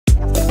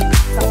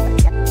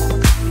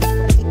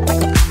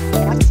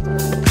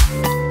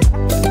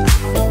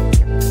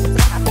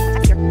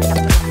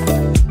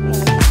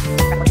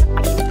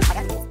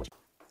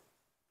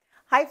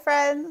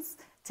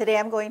Today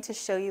I'm going to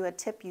show you a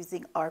tip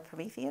using our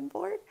Promethean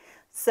board.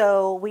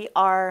 So we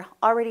are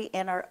already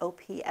in our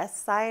OPS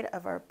side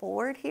of our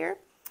board here,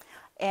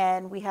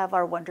 and we have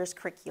our Wonders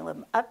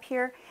curriculum up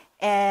here,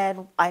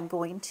 and I'm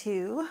going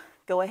to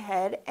go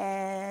ahead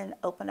and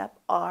open up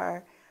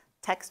our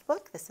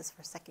textbook. This is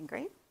for second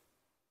grade.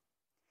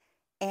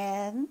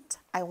 And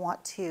I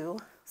want to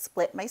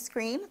split my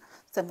screen,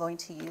 so I'm going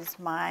to use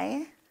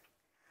my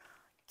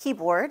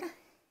keyboard,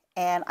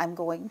 and I'm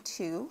going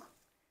to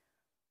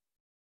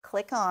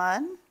click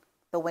on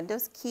the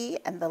Windows key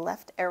and the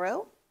left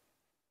arrow.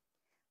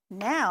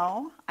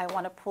 Now I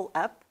want to pull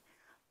up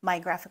my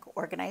graphic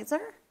organizer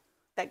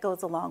that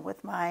goes along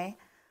with my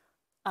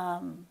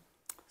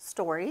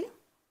story.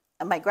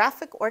 And my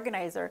graphic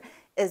organizer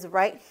is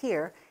right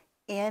here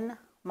in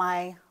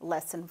my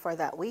lesson for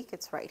that week.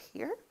 It's right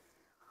here.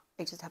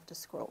 I just have to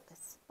scroll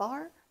this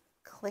bar,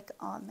 click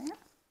on there,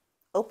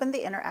 open the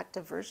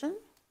interactive version.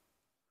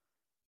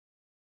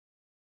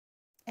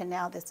 And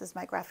now this is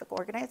my graphic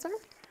organizer.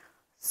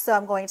 So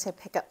I'm going to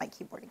pick up my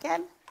keyboard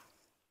again,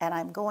 and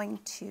I'm going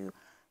to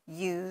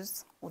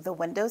use the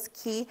Windows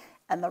key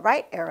and the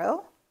right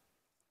arrow.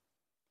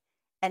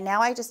 And now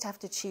I just have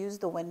to choose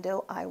the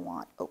window I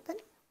want open.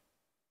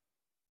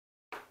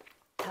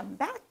 Come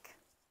back,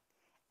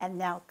 and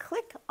now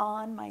click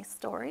on my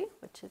story,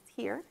 which is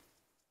here.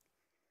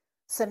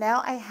 So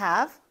now I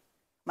have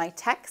my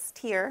text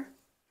here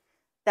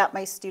that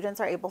my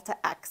students are able to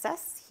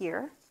access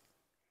here.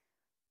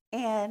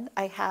 And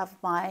I have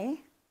my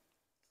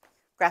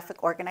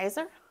graphic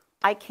organizer.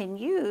 I can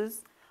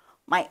use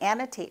my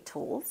annotate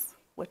tools,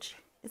 which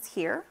is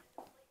here.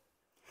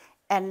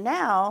 And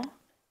now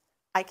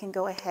I can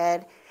go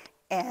ahead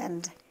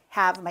and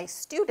have my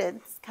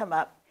students come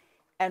up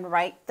and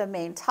write the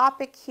main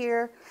topic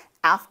here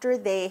after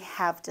they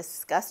have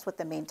discussed what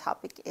the main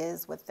topic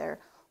is with their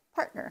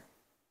partner.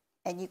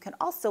 And you can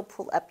also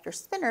pull up your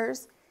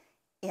spinners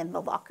in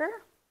the locker.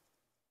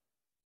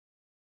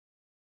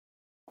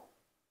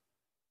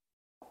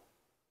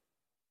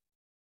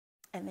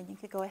 And then you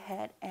could go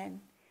ahead and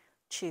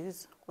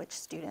choose which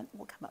student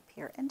will come up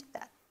here and do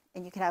that.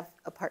 And you can have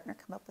a partner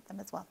come up with them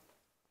as well.